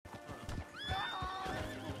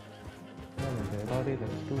body that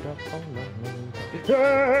stood up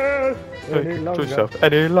any longer. Yourself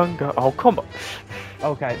any longer. Oh, come on.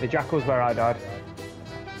 Okay, the Jackal's where I died.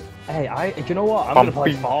 Hey, do you know what? I'm gonna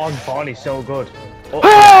play Fawn. Fawn is so good. Oh.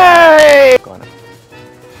 Hey! Go on.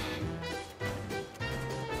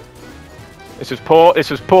 This was poor,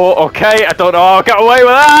 this was poor, okay, I don't know how I got away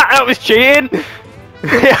with that, that was cheating!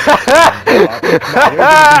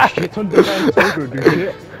 Shit on defense, we're gonna do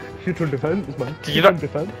shit. Shit on defense, man.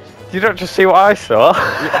 You don't just see what I saw?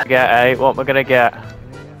 Get a, what am I gonna get?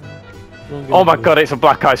 Oh my god, it's a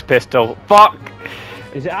Black Ice pistol. Fuck!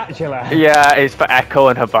 Is it actually? Yeah, it's for Echo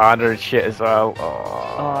and Habana and shit as well.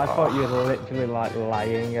 Oh, I thought you were literally like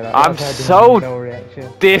lying. And I'm so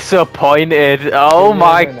disappointed. Oh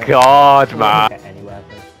my god, man.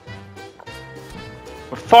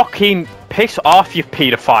 Fucking piss off, you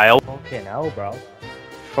paedophile. Fucking hell, bro.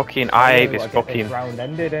 Fucking, I hate this fucking. This round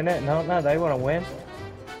ended, innit? No, they want to win.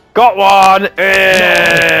 Got one!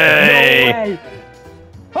 Hey! No way!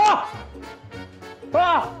 Ah!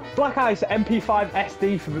 Ah! Black Ice MP5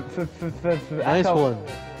 SD for nice Echo. one.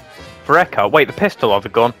 For Echo? Wait, the pistol or the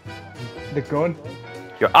gun? The gun.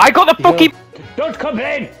 I got the fucking. Don't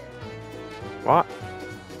complain! What?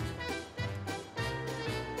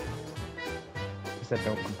 I said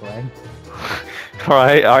don't complain.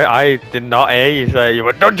 Right, I did not hear you say you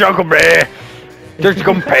were don't juggle me! Just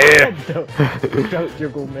compare! Don't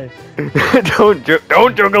juggle me.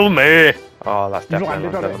 don't juggle me! Oh, that's definitely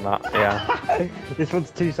not done that, yeah. This one's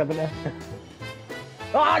 270.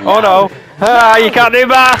 Oh no! Ah, you can't do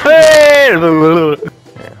that! Hey!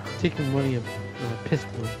 Taking money and a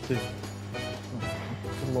pistol too.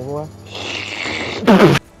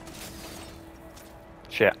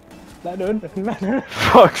 Shit. Lennon.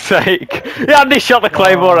 Fuck's sake! Yeah, they shot the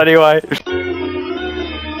claymore anyway!